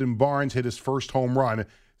August. Austin Barnes hit his first home run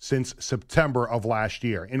since September of last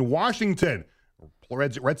year. In Washington,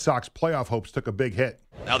 Red Sox playoff hopes took a big hit.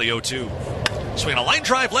 Now the 0-2. Swing a line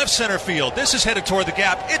drive left center field. This is headed toward the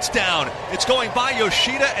gap. It's down. It's going by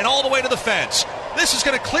Yoshida and all the way to the fence. This is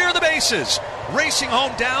going to clear the bases. Racing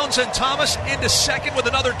home Downs and Thomas into second with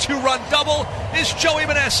another 2-run double is Joey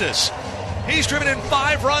Meneses. He's driven in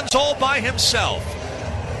 5 runs all by himself.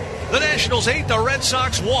 The Nationals 8, the Red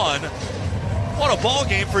Sox 1. What a ball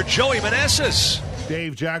game for Joey Meneses.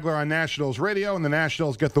 Dave Jagler on Nationals radio, and the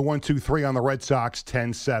Nationals get the 1-2-3 on the Red Sox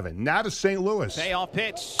 10-7. Now to St. Louis. Payoff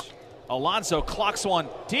pitch. Alonso clocks one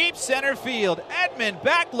deep center field. Edman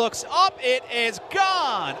back looks up. It is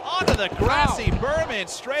gone. Onto the grassy Berman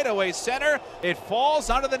straightaway center. It falls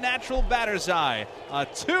onto the natural batter's eye. A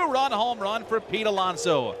 2-run home run for Pete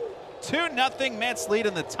Alonso. 2-0 Mets lead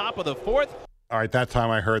in the top of the 4th. All right, that time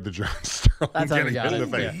I heard the John Sterling That's how getting we got hit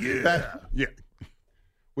in the it. face. Yeah.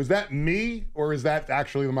 Was that me, or is that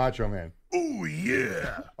actually the Macho Man? Ooh,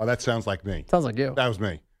 yeah. Oh, that sounds like me. Sounds like you. That was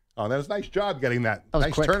me. Oh, that was a nice job getting that. That was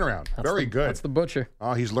Nice quick. turnaround. Very good. That's the butcher.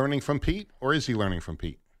 Oh, he's learning from Pete, or is he learning from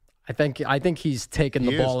Pete? I think he's taken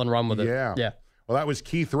the ball and run with it. Yeah. Yeah. Well, that was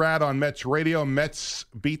Keith Radd on Mets Radio. Mets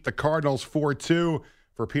beat the Cardinals 4-2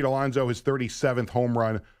 for Pete Alonso, his 37th home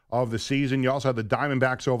run of the season. You also had the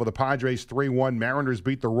Diamondbacks over the Padres 3-1. Mariners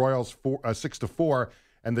beat the Royals 6-4.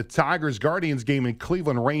 And the Tigers-Guardians game in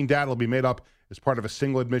Cleveland rained out. It'll be made up as part of a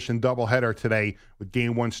single-admission doubleheader today with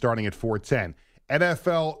Game 1 starting at 4:10.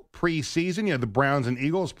 NFL preseason, you had the Browns and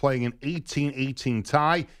Eagles playing an 18-18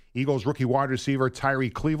 tie. Eagles rookie wide receiver Tyree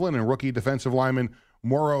Cleveland and rookie defensive lineman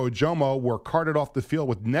Moro Ojomo were carted off the field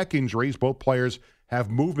with neck injuries. Both players have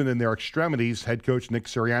movement in their extremities. Head coach Nick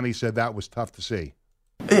Sirianni said that was tough to see.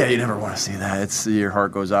 Yeah, you never want to see that. Your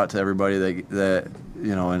heart goes out to everybody that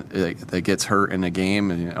gets hurt in a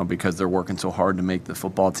game, because they're working so hard to make the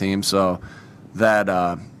football team. So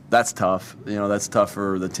that's tough. That's tough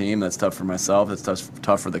for the team. That's tough for myself. That's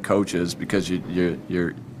tough for the coaches because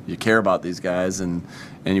you care about these guys and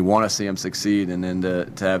you want to see them succeed. And then to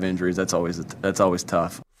have injuries, that's always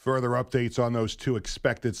tough. Further updates on those two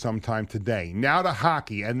expected sometime today. Now to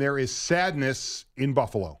hockey, and there is sadness in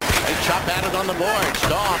Buffalo. They chop at it on the board.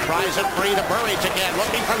 Stahl tries it free to Burridge again,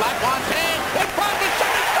 looking for LaFontaine. In front, the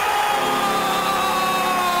shot is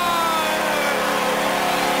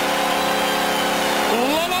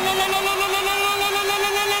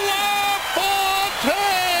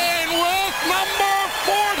LaFontaine with number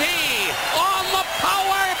 40 on the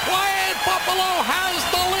power play. Buffalo has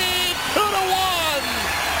the lead 2-1.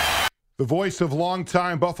 The voice of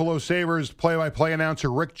longtime Buffalo Sabres play-by-play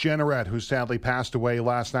announcer Rick Jenneret, who sadly passed away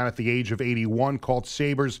last night at the age of 81, called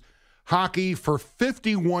Sabres hockey for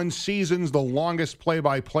 51 seasons, the longest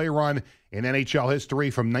play-by-play run in NHL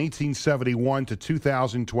history from 1971 to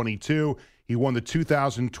 2022. He won the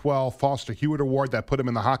 2012 Foster Hewitt Award that put him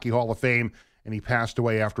in the Hockey Hall of Fame, and he passed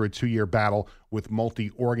away after a 2-year battle with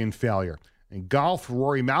multi-organ failure. In golf,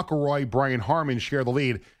 Rory McIlroy, Brian Harman share the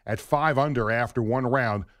lead at 5 under after one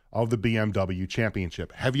round of the BMW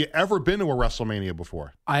Championship. Have you ever been to a WrestleMania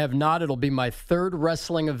before? I have not. It'll be my third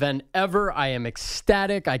wrestling event ever. I am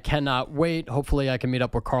ecstatic. I cannot wait. Hopefully I can meet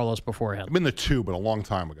up with Carlos beforehand. I've been to 2, but a long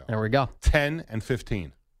time ago. There we go. 10 and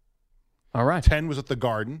 15. All right. 10 was at the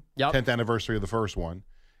Garden, Yep. 10th anniversary of the first one.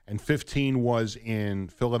 And 15 was in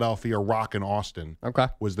Philadelphia, Rock and Austin. Okay.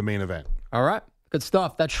 Was the main event. All right. Good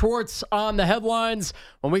stuff. That's Schwartz on the headlines.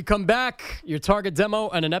 When we come back, your Target demo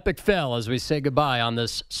and an epic fail as we say goodbye on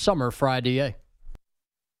this summer Friday.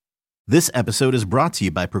 This episode is brought to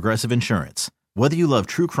you by Progressive Insurance. Whether you love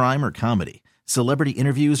true crime or comedy, celebrity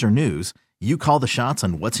interviews or news, you call the shots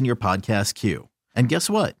on what's in your podcast queue. And guess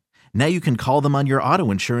what? Now you can call them on your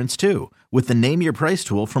auto insurance too with the Name Your Price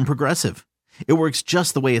tool from Progressive. It works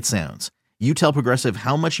just the way it sounds. You tell Progressive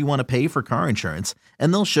how much you want to pay for car insurance,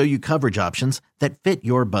 and they'll show you coverage options that fit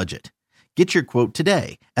your budget. Get your quote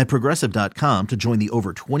today at Progressive.com to join the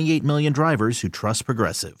over 28 million drivers who trust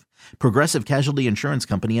Progressive. Progressive Casualty Insurance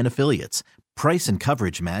Company and Affiliates. Price and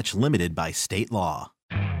coverage match limited by state law.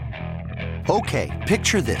 Okay,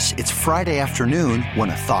 picture this. It's Friday afternoon when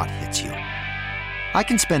a thought hits you. I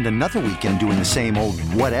can spend another weekend doing the same old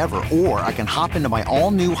whatever, or I can hop into my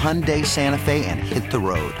all-new Hyundai Santa Fe and hit the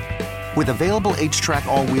road. With available H-Track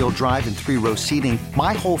all-wheel drive and 3-row seating,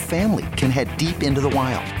 my whole family can head deep into the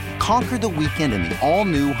wild. Conquer the weekend in the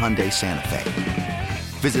all-new Hyundai Santa Fe.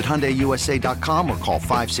 Visit HyundaiUSA.com or call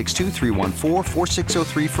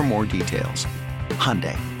 562-314-4603 for more details.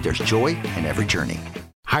 Hyundai, there's joy in every journey.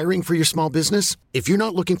 Hiring for your small business? If you're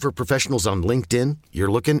not looking for professionals on LinkedIn,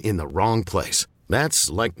 you're looking in the wrong place. That's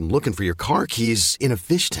like looking for your car keys in a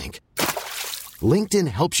fish tank. LinkedIn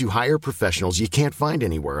helps you hire professionals you can't find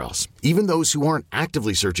anywhere else, even those who aren't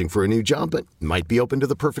actively searching for a new job but might be open to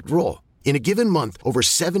the perfect role. In a given month, over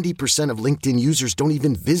 70% of LinkedIn users don't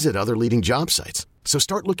even visit other leading job sites. So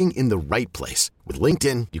start looking in the right place. With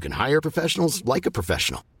LinkedIn, you can hire professionals like a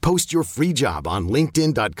professional. Post your free job on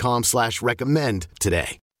linkedin.com/recommend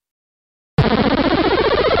today.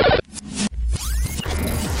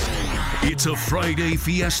 It's a Friday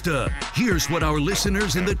fiesta. Here's what our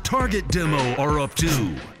listeners in the Target demo are up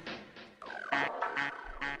to.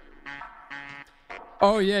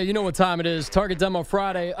 Oh, yeah, you know what time it is. Target Demo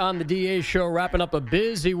Friday on the DA Show, wrapping up a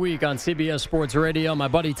busy week on CBS Sports Radio. My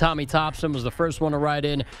buddy Tommy Thompson was the first one to write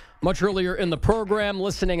in much earlier in the program,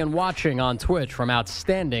 listening and watching on Twitch from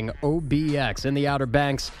outstanding OBX in the Outer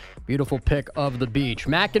Banks. Beautiful pick of the beach.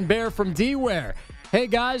 Mac and Bear from D-Ware. Hey,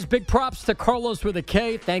 guys, big props to Carlos with a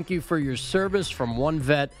K. Thank you for your service from one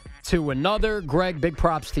vet to another. Greg, big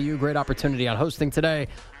props to you. Great opportunity on hosting today.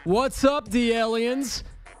 What's up, D-Aliens?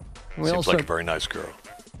 Seems like a very nice girl.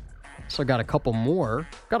 So got a couple more.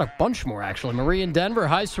 Got a bunch more, actually. Marie in Denver.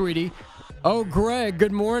 Hi, sweetie. Oh, Greg,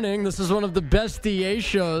 good morning. This is one of the best DA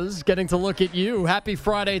shows. Getting to look at you. Happy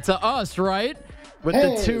Friday to us, right? With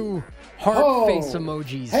the two heart face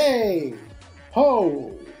emojis. Hey!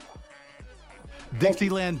 Ho!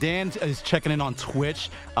 Dixieland Dan is checking in on Twitch.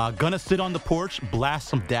 Gonna sit on the porch, blast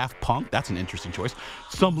some Daft Punk. That's an interesting choice.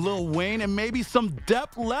 Some Lil Wayne and maybe some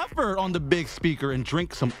Def Leppard on the big speaker and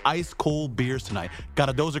drink some ice cold beers tonight. Got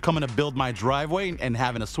a dozer coming to build my driveway and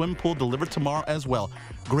having a swim pool delivered tomorrow as well.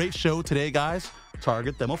 Great show today, guys.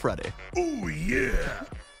 Target Demo Friday. Oh, yeah.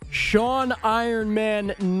 Sean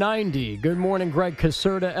Ironman 90. Good morning, Greg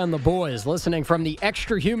Caserta and the boys. Listening from the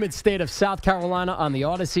extra humid state of South Carolina on the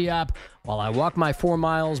Odyssey app while I walk my 4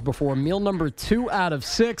 miles before meal number 2 out of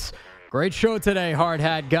 6. Great show today, Hard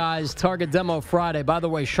Hat guys. Target Demo Friday. By the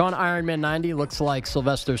way, Sean Ironman 90 looks like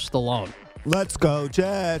Sylvester Stallone. Let's go,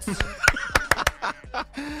 Jets.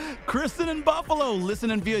 Kristen in Buffalo,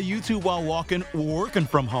 listening via YouTube while working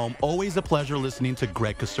from home. Always a pleasure listening to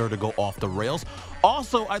Greg Caserta go off the rails.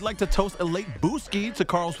 Also, I'd like to toast a late Booski to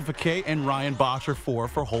Carlos with a K and Ryan Boxer for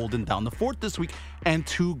holding down the fort this week, and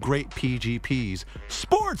 2 great PGPs.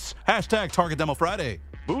 Sports, hashtag Target Demo Friday.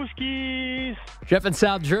 Booskies. Jeff in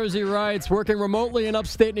South Jersey writes, working remotely in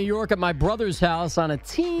upstate New York at my brother's house on a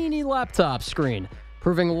teeny laptop screen,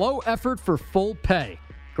 proving low effort for full pay.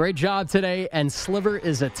 Great job today, and Sliver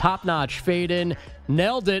is a top-notch fade-in.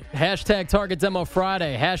 Nailed it. Hashtag Target Demo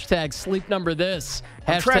Friday. Hashtag sleep number this.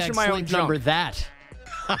 Hashtag sleep number that.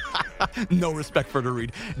 No respect for the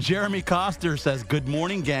read. Jeremy Coster says, good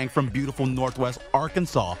morning, gang, from beautiful Northwest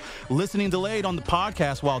Arkansas. Listening delayed on the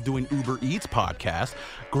podcast while doing Uber Eats podcast.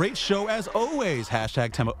 Great show as always.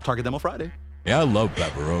 Hashtag Target Demo Friday. Yeah, I love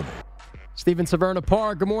pepperoni. Stephen Severna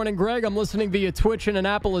Park. Good morning, Greg. I'm listening via Twitch in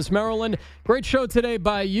Annapolis, Maryland. Great show today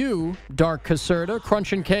by you, Dark Caserta,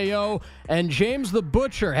 Crunch and KO, and James the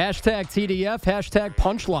Butcher. Hashtag TDF, hashtag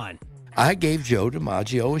Punchline. I gave Joe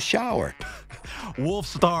DiMaggio a shower. Wolf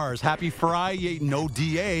Stars, happy Friday, no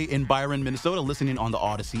DA in Byron, Minnesota, listening on the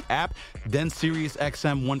Odyssey app. Then Sirius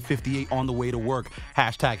XM 158 on the way to work.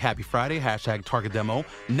 Hashtag Happy Friday, hashtag Target Demo.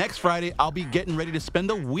 Next Friday, I'll be getting ready to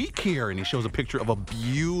spend a week here. And he shows a picture of a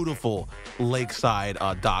beautiful lakeside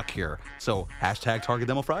dock here. So hashtag Target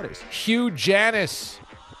Demo Fridays. Hugh Janis.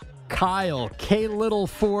 Kyle, K Little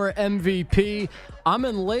for MVP. I'm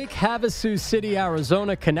in Lake Havasu City,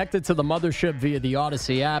 Arizona, connected to the mothership via the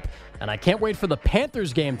Odyssey app, and I can't wait for the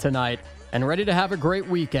Panthers game tonight and ready to have a great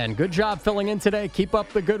weekend. Good job filling in today. Keep up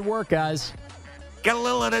the good work, guys. Get a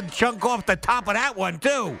little of the chunk off the top of that one,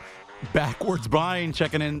 too. Backwards Brian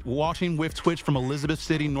checking in, watching with Twitch from Elizabeth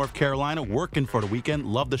City, North Carolina, working for the weekend.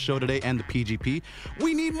 Love the show today and the PGP.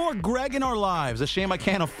 We need more Greg in our lives. A shame I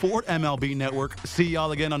can't afford MLB Network. See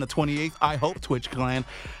y'all again on the 28th. I hope, Twitch clan.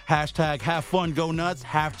 Hashtag have fun, go nuts.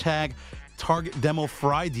 Hashtag Target Demo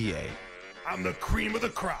Friday. I'm the cream of the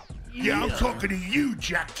crop. Yeah, I'm talking to you,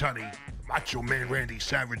 Jack Tunney. Macho Man Randy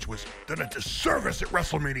Savage was done a disservice at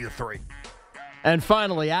WrestleMania 3. And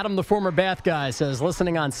finally, Adam, the former Bath guy, says,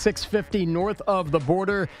 listening on 650 north of the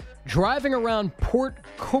border, driving around Port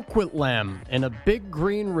Coquitlam in a big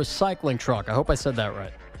green recycling truck. I hope I said that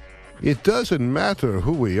right. It doesn't matter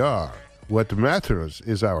who we are. What matters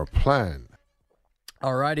is our plan.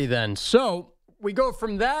 All righty then. So we go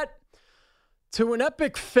from that to an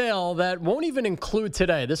epic fail that won't even include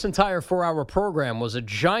today. This entire 4-hour program was a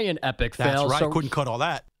giant epic fail. That's right. Couldn't cut all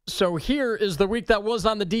that. So here is the week that was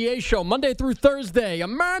on the DA show, Monday through Thursday, a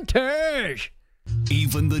montage.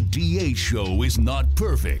 Even the DA show is not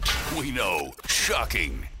perfect. We know.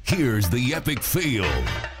 Shocking. Here's the epic fail.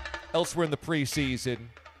 Elsewhere in the preseason,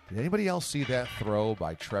 did anybody else see that throw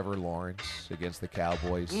by Trevor Lawrence against the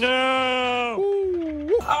Cowboys? No! Ooh.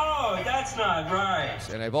 Oh, that's not right.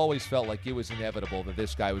 And I've always felt like it was inevitable that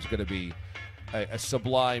this guy was going to be a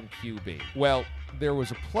sublime QB. Well, there was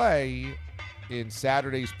a play in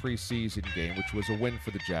Saturday's preseason game, which was a win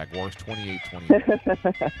for the Jaguars,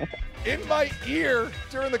 28-28. In my ear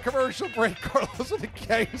during the commercial break, Carlos with the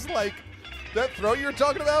K is like, that throw you were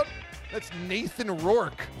talking about? That's Nathan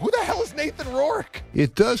Rourke. Who the hell is Nathan Rourke?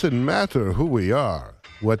 It doesn't matter who we are.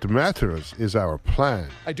 What matters is our plan.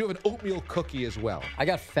 I do have an oatmeal cookie as well. I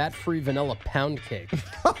got fat-free vanilla pound cake.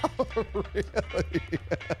 Really?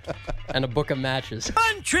 And a book of matches.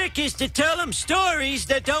 One trick is to tell them stories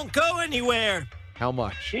that don't go anywhere. How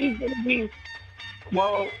much? He's going to be,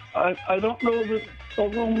 well, I don't know the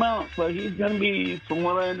total amount, but he's going to be, from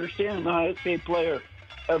what I understand, the highest paid player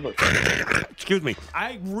ever. Excuse me.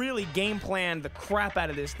 I really game planned the crap out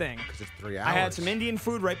of this thing. Because it's 3 hours. I had some Indian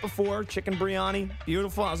food right before, chicken biryani,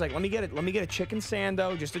 beautiful. I was like, let me get a chicken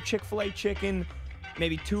sando, just a Chick-fil-A chicken,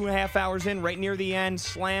 maybe 2.5 hours in, right near the end,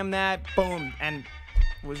 slam that, boom, and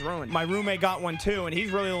it was ruined. My roommate got one too, and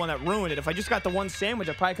he's really the one that ruined it. If I just got the one sandwich,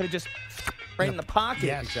 I probably could have just right in the pocket.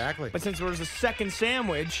 Yeah, exactly. But since there was a second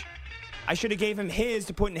sandwich, I should have gave him his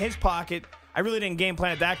to put in his pocket. I really didn't game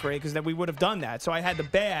plan it that great because then we would have done that. So I had the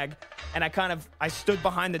bag, and I stood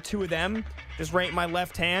behind the two of them, just right in my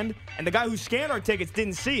left hand. And the guy who scanned our tickets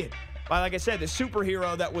didn't see it. But like I said, the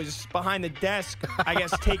superhero that was behind the desk, I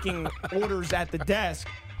guess taking orders at the desk,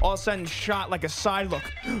 all of a sudden shot like a side look,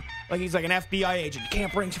 like he's like an FBI agent. You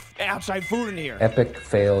can't bring outside food in here. Epic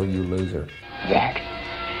fail, you loser. That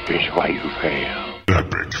is why you fail.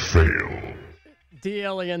 Epic fail.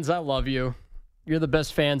 D-Aliens, I love you. You're the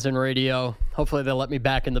best fans in radio. Hopefully they'll let me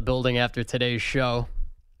back in the building after today's show.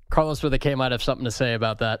 Carlos with the K might have something to say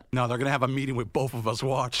about that. No, they're going to have a meeting with both of us.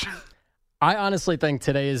 Watch. I honestly think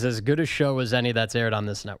today is as good a show as any that's aired on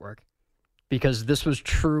this network because this was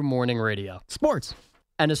true morning radio. Sports.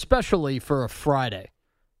 And especially for a Friday.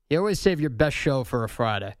 You always save your best show for a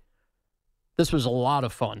Friday. This was a lot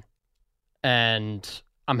of fun. And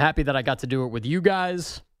I'm happy that I got to do it with you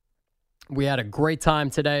guys. We had a great time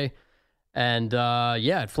today. And,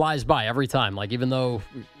 it flies by every time. Like, even though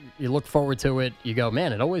you look forward to it, you go,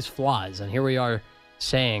 man, it always flies. And here we are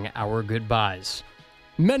saying our goodbyes.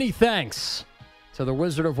 Many thanks to the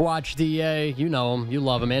Wizard of Watch, DA. You know him. You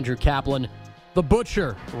love him. Andrew Kaplan. The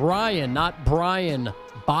Butcher. Ryan, not Brian.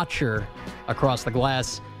 Botcher across the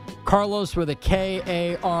glass. Carlos with a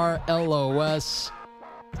Karlos.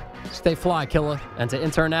 Stay fly, killer. And to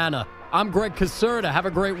intern Anna, I'm Greg Caserta. Have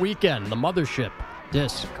a great weekend. The Mothership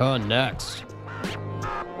disconnects.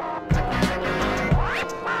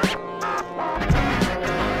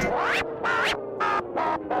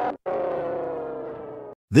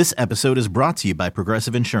 This episode is brought to you by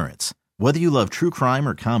Progressive Insurance. Whether you love true crime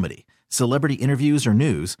or comedy, celebrity interviews or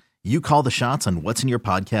news, you call the shots on what's in your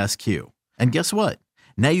podcast queue. And guess what?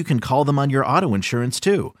 Now you can call them on your auto insurance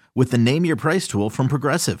too with the Name Your Price tool from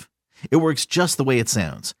Progressive. It works just the way it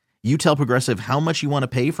sounds. You tell Progressive how much you want to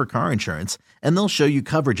pay for car insurance, and they'll show you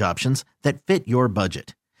coverage options that fit your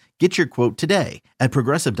budget. Get your quote today at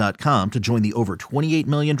Progressive.com to join the over 28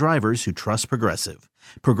 million drivers who trust Progressive.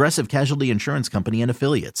 Progressive Casualty Insurance Company and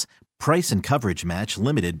Affiliates. Price and coverage match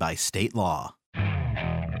limited by state law.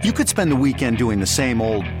 You could spend the weekend doing the same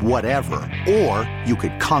old whatever, or you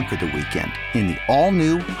could conquer the weekend in the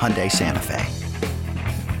all-new Hyundai Santa Fe.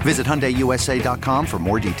 Visit HyundaiUSA.com for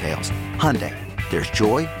more details. Hyundai. There's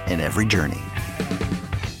joy in every journey.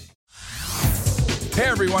 Hey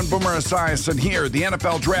everyone, Boomer Esiason here. The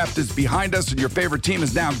NFL Draft is behind us and your favorite team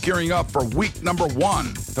is now gearing up for week number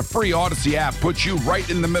 1. The free Odyssey app puts you right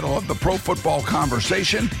in the middle of the pro football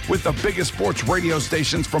conversation with the biggest sports radio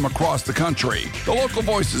stations from across the country. The local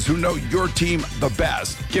voices who know your team the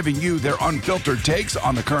best, giving you their unfiltered takes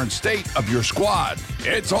on the current state of your squad.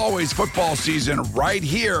 It's always football season right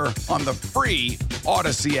here on the free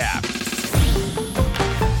Odyssey app.